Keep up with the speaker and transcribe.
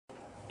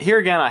here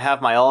again I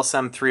have my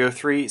LSM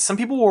 303. Some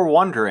people were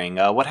wondering,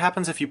 what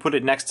happens if you put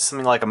it next to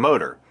something like a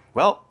motor?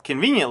 Well,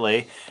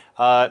 conveniently,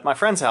 at my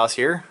friend's house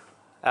here,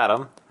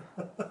 Adam,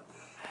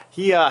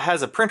 he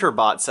has a printer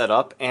bot set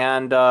up,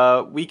 and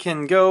we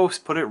can go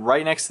put it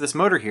right next to this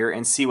motor here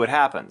and see what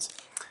happens.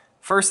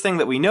 First thing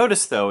that we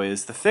notice, though,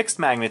 is the fixed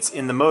magnets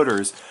in the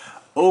motors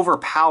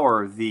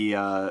overpower the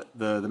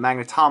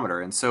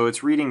magnetometer, and so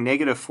it's reading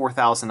negative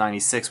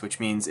 4096, which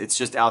means it's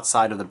just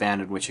outside of the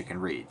band at which it can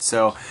read.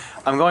 So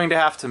I'm going to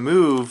have to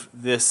move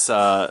this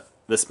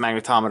this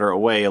magnetometer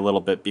away a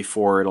little bit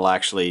before it'll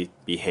actually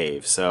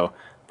behave. So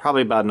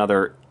probably about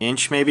another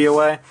inch maybe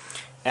away.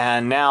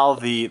 And now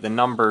the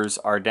numbers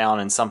are down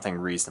in something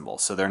reasonable,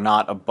 so they're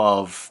not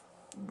above,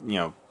 you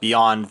know,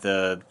 beyond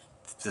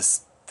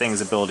this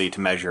thing's ability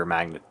to measure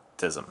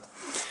magnetism.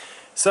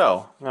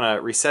 So I'm going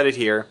to reset it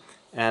here,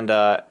 and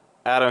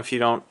Adam, if you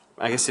don't,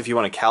 I guess if you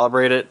want to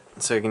calibrate it,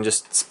 so you can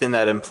just spin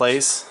that in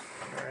place.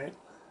 All right.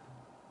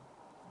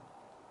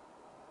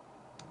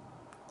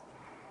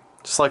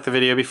 Just like the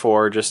video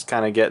before, just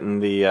kind of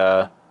getting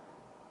the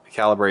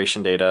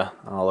calibration data.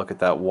 I'll look at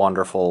that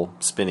wonderful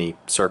spinny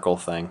circle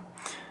thing.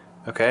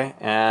 Okay,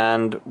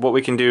 and what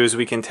we can do is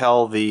we can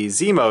tell the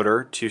Z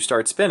motor to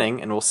start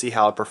spinning, and we'll see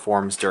how it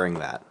performs during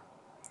that.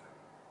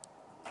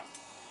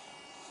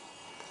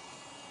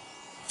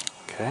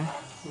 Okay.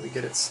 Let me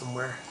get it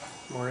somewhere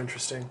more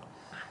interesting.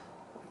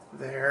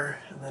 There,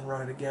 and then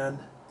run it again.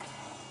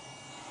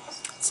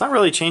 It's not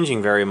really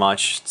changing very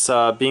much. It's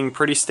being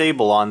pretty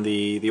stable on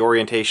the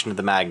orientation of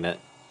the magnet.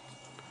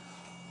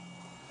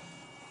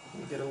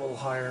 Let me get a little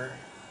higher.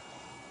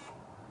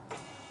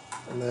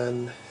 And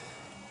then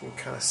you can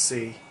kind of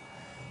see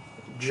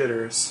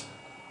jitters.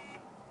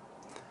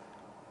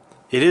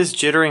 It is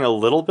jittering a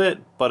little bit,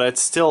 but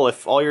it's still,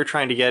 if all you're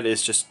trying to get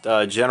is just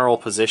general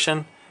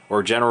position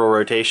or general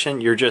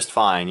rotation, you're just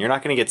fine. You're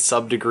not going to get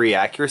sub-degree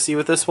accuracy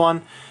with this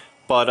one,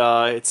 but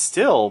it's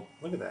still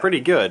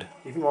pretty good.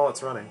 Even while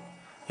it's running.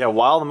 Yeah,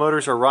 while the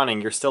motors are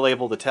running, you're still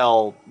able to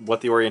tell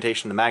what the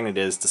orientation of the magnet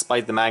is,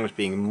 despite the magnet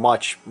being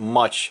much,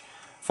 much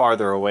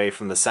farther away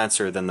from the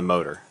sensor than the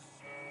motor.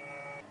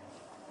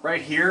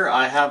 Right here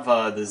I have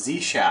the Z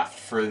shaft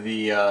for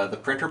the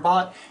printer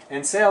bot,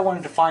 and say I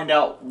wanted to find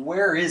out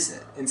where is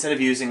it, instead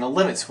of using a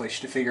limit switch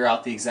to figure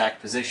out the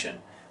exact position.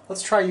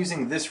 Let's try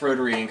using this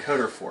rotary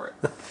encoder for it.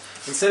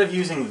 Instead of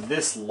using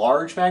this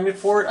large magnet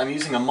for it, I'm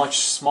using a much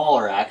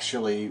smaller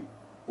actually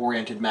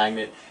oriented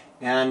magnet,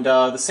 and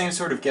the same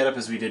sort of getup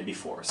as we did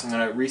before. So I'm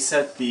going to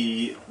reset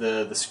the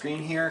screen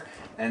here,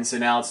 and so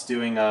now it's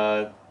doing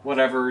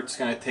whatever, it's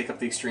going to take up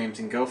the extremes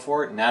and go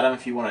for it. And Adam,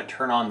 if you want to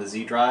turn on the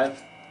Z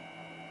drive.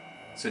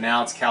 So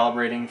now it's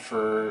calibrating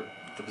for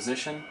the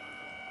position,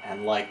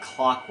 and like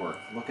clockwork,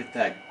 look at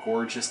that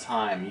gorgeous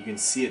time. You can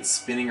see it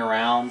spinning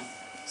around,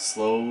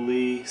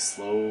 slowly,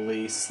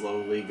 slowly,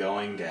 slowly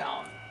going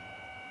down.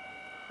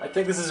 I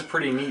think this is a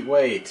pretty neat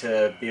way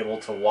to be able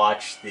to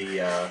watch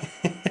the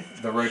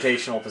the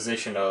rotational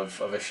position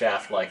of a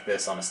shaft like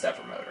this on a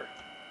stepper motor.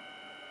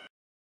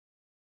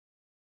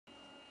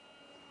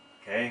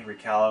 Okay,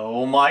 recalibrate.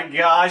 Oh my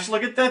gosh,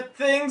 look at that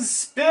thing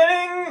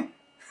spinning!